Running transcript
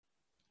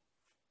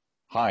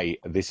Hi,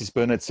 this is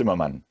Bernard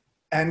Zimmermann.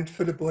 And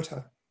Philip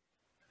Butter.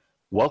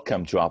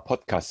 Welcome to our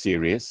podcast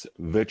series,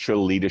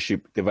 Virtual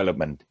Leadership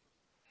Development,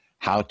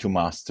 How to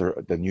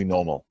Master the New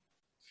Normal.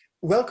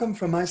 Welcome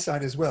from my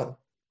side as well.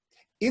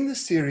 In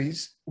this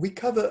series, we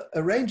cover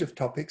a range of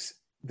topics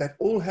that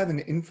all have an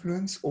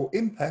influence or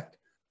impact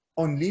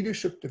on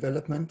leadership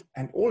development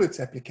and all its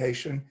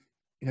application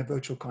in a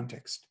virtual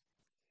context.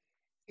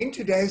 In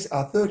today's,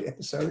 our third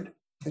episode,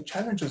 The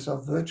Challenges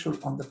of Virtual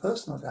on the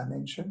Personal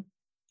Dimension,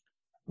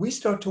 we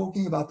start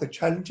talking about the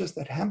challenges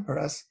that hamper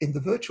us in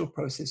the virtual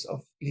process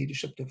of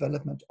leadership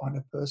development on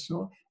a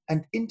personal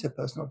and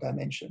interpersonal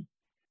dimension.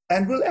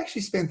 And we'll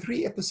actually spend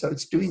 3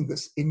 episodes doing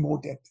this in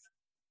more depth.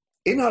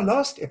 In our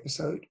last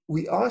episode,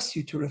 we asked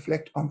you to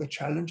reflect on the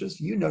challenges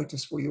you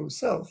notice for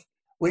yourself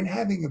when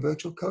having a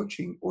virtual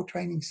coaching or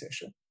training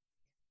session.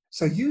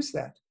 So use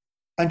that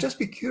and just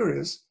be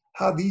curious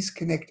how these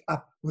connect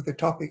up with the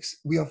topics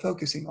we are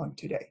focusing on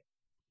today.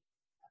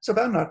 So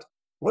Bernard,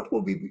 what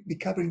will we be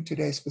covering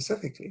today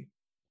specifically?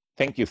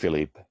 Thank you,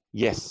 Philip.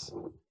 Yes,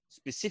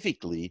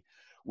 specifically,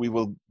 we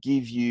will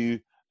give you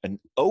an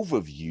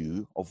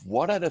overview of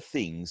what are the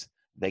things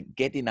that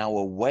get in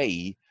our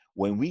way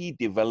when we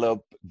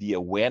develop the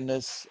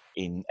awareness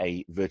in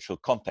a virtual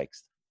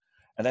context.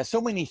 And there's so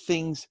many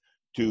things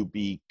to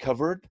be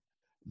covered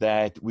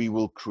that we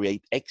will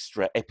create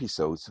extra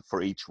episodes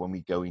for each when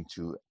we go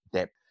into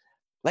depth.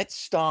 Let's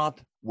start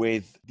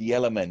with the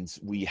elements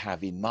we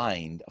have in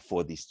mind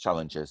for these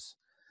challenges.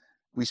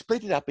 We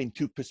split it up in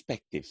 2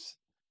 perspectives.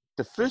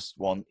 The first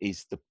one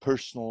is the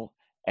personal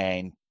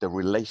and the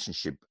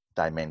relationship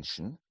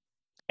dimension.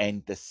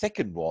 And the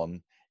second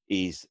one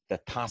is the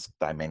task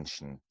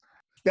dimension.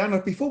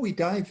 Bernard, before we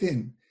dive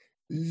in,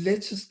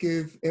 let's just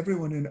give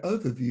everyone an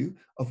overview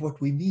of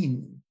what we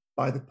mean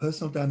by the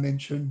personal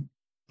dimension,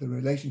 the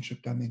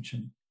relationship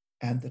dimension,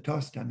 and the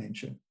task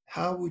dimension.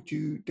 How would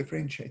you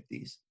differentiate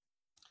these?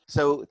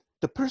 So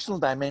the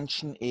personal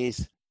dimension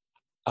is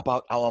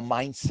about our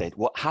mindset,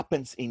 what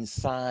happens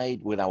inside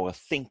with our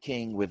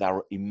thinking, with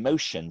our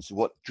emotions,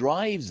 what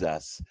drives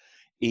us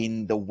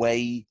in the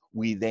way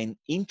we then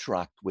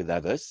interact with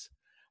others.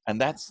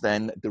 And that's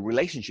then the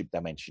relationship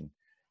dimension.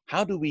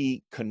 How do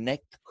we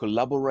connect,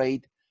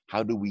 collaborate?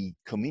 How do we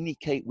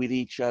communicate with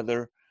each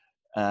other,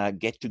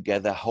 get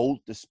together,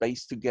 hold the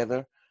space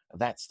together?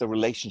 That's the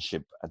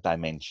relationship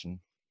dimension.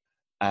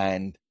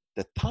 And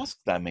the task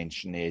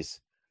dimension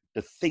is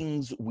the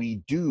things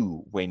we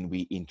do when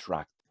we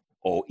interact,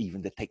 or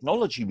even the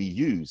technology we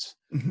use,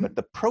 but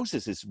the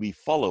processes we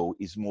follow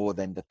is more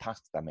than the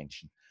task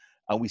dimension.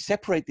 And we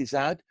separate this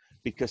out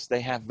because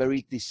they have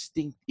very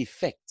distinct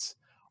effects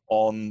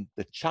on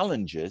the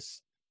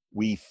challenges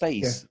we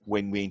face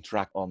when we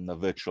interact on the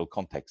virtual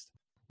context.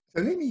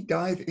 So let me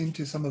dive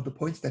into some of the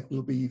points that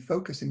we'll be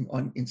focusing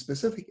on in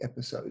specific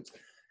episodes.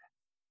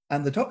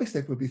 And the topics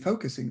that we'll be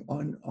focusing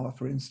on are,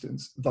 for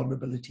instance,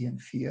 vulnerability and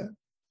fear,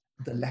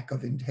 the lack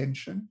of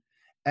intention,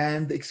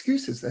 and the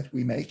excuses that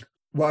we make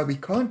why we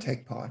can't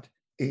take part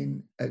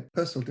in a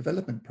personal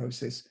development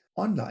process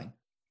online.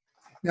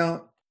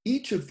 Now,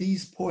 each of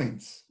these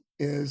points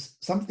is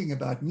something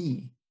about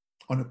me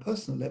on a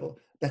personal level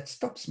that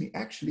stops me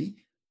actually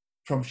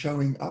from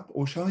showing up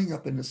or showing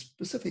up in a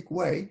specific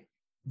way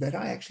that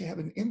I actually have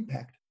an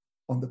impact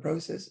on the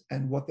process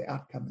and what the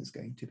outcome is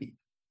going to be.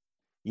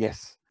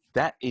 Yes,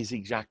 that is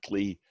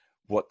exactly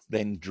what's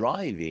then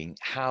driving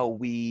how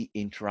we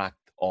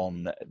interact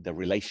on the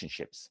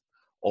relationships.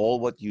 All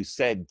what you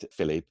said,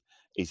 Philip,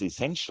 is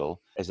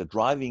essential as a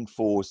driving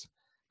force,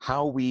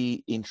 how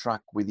we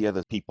interact with the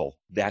other people.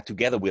 They are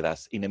together with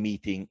us in a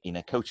meeting, in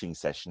a coaching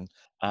session.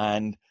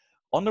 And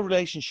on the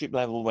relationship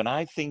level, when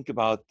I think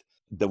about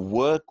the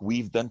work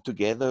we've done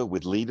together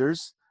with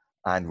leaders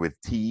and with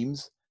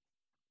teams,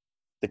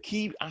 the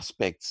key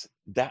aspects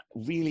that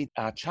really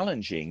are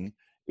challenging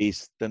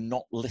is the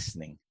not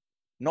listening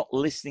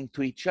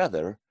to each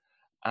other,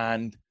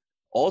 and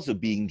also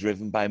being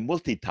driven by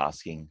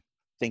multitasking,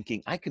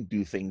 thinking I can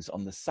do things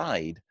on the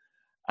side.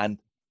 And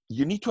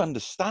you need to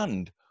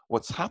understand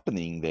what's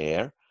happening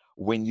there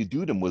when you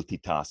do the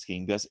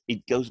multitasking, because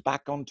it goes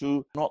back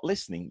onto not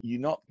listening. You're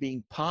not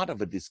being part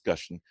of a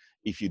discussion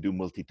if you do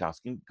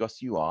multitasking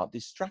because you are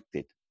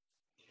distracted.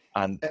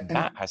 And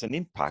that has an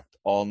impact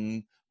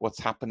on what's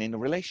happening in a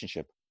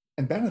relationship.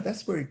 And Bernard,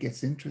 that's where it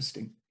gets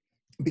interesting,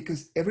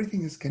 because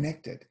everything is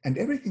connected, and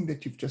everything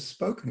that you've just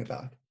spoken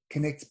about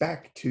connects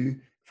back to,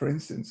 for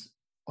instance,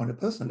 on a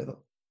personal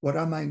level, what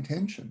are my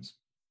intentions?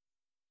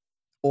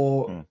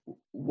 Or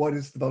what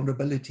is the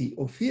vulnerability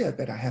or fear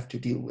that I have to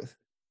deal with?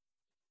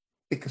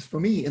 Because for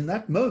me, in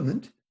that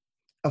moment,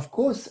 of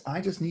course,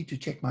 I just need to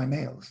check my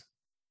mails.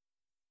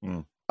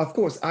 Of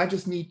course, I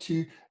just need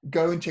to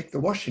go and check the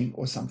washing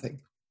or something,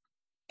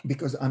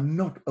 because I'm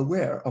not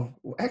aware of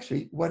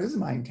actually what is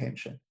my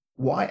intention.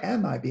 Why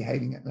am I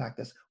behaving like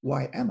this?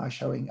 Why am I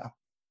showing up?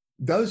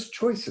 Those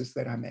choices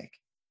that I make,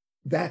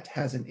 that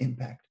has an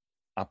impact.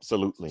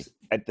 Absolutely.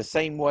 At the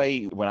same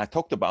way, when I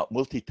talked about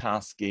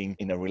multitasking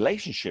in a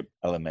relationship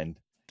element,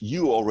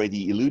 you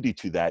already alluded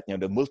to that.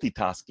 The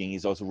multitasking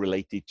is also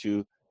related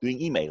to doing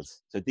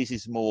emails. So this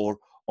is more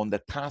on the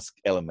task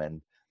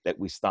element that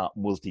we start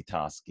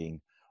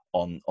multitasking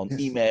on Yes.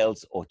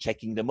 emails, or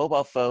checking the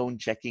mobile phone,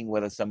 checking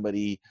whether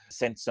somebody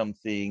sent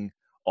something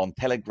on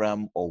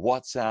Telegram or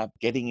WhatsApp,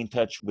 getting in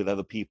touch with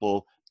other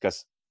people,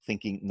 because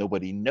thinking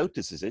nobody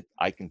notices it,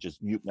 I can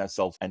just mute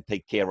myself and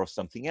take care of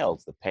something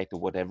else, the pet or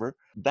whatever.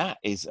 That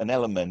is an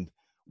element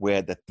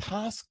where the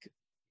task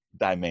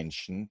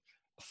dimension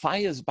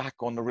fires back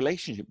on the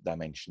relationship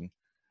dimension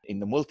in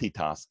the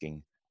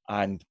multitasking.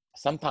 And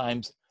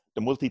sometimes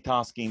the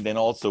multitasking then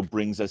also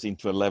brings us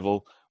into a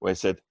level where I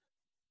said,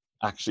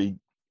 actually,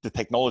 the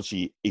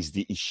technology is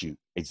the issue.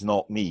 It's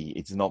not me.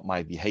 It's not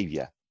my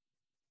behavior.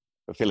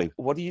 But Philip,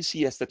 what do you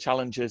see as the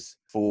challenges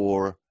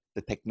for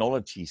the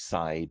technology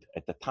side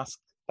at the task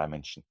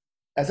dimension?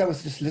 As I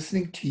was just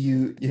listening to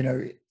you,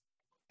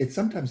 it's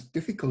sometimes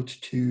difficult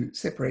to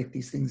separate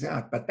these things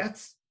out, but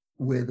that's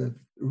where the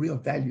real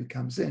value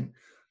comes in.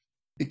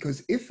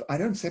 Because if I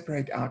don't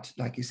separate out,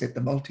 like you said,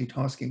 the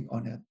multitasking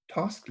on a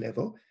task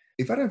level,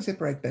 if I don't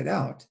separate that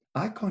out,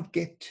 I can't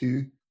get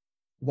to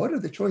what are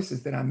the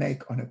choices that I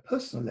make on a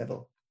personal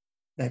level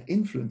that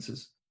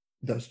influences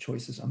those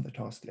choices on the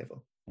task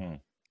level.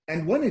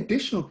 And one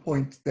additional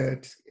point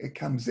that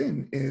comes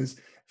in is,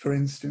 for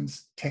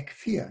instance, tech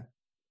fear.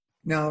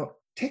 Now,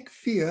 tech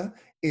fear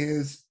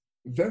is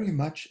very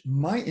much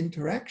my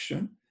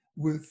interaction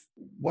with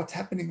what's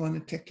happening on a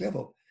tech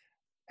level.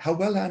 How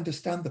well I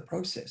understand the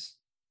process,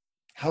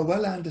 how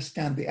well I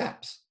understand the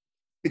apps,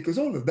 because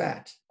all of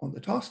that on the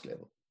task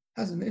level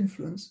has an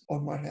influence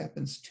on what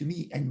happens to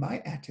me and my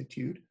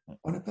attitude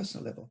on a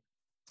personal level.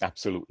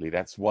 Absolutely.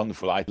 That's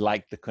wonderful. I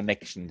like the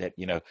connection that,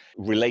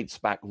 relates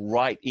back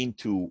right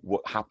into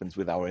what happens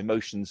with our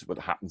emotions, what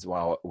happens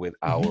with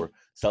our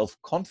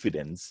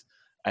self-confidence,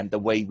 and the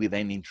way we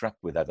then interact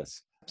with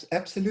others.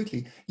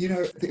 Absolutely.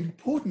 The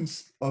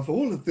importance of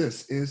all of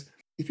this is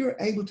if you're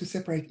able to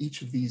separate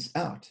each of these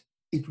out,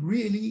 it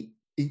really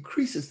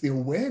increases the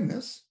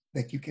awareness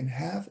that you can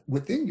have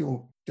within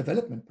your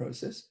development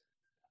process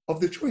of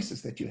the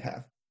choices that you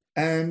have.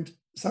 And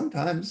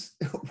sometimes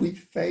we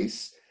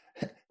face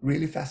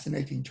really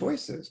fascinating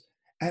choices,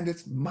 and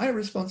it's my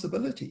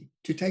responsibility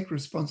to take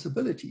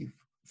responsibility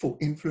for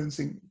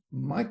influencing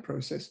my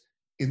process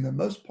in the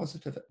most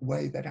positive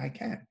way that I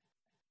can.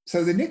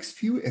 So the next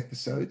few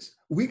episodes,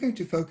 we're going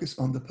to focus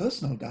on the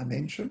personal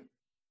dimension,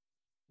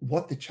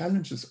 what the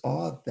challenges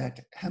are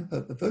that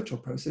hamper the virtual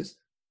process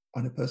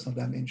on a personal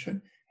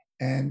dimension.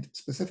 And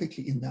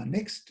specifically in our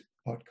next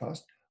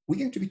podcast, we're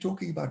going to be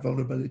talking about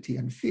vulnerability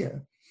and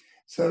fear.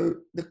 So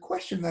the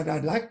question that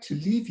I'd like to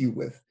leave you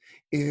with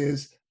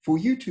is for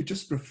you to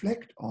just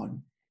reflect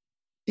on,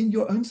 in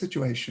your own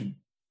situation,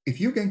 if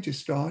you're going to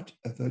start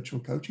a virtual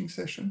coaching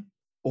session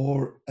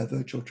or a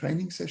virtual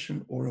training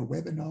session or a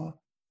webinar,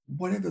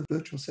 whatever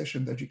virtual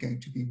session that you're going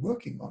to be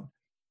working on,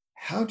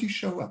 how do you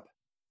show up?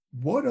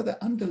 What are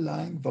the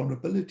underlying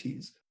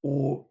vulnerabilities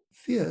or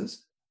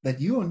fears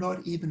that you are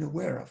not even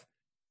aware of?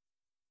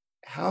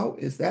 How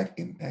is that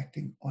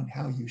impacting on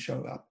how you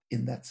show up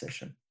in that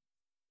session?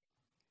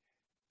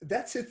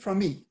 That's it from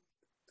me.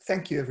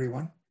 Thank you,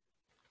 everyone.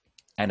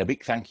 And a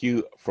big thank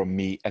you from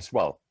me as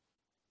well.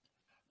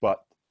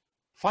 But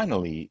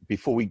finally,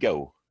 before we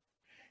go,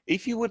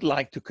 if you would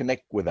like to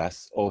connect with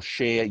us or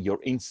share your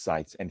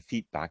insights and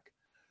feedback,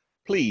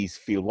 please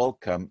feel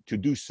welcome to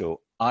do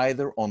so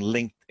either on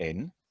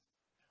LinkedIn,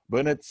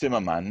 Bernard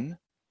Zimmermann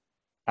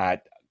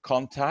at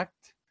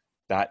contact,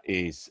 that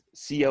is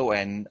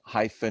CON-TACT,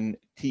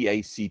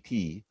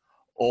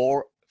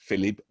 or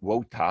Philip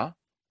Wota.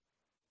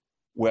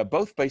 We're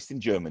both based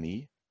in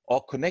Germany,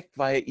 or connect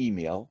via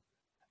email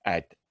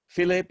at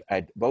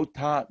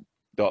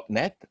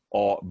philip@wota.net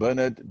or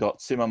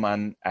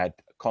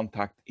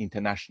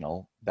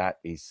bernard.zimmermann@contactinternational, that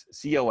is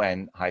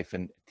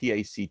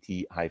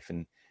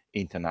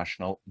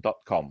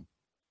CON-TACT-international.com.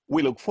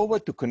 We look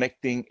forward to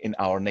connecting in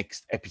our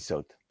next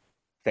episode.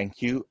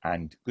 Thank you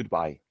and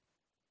goodbye.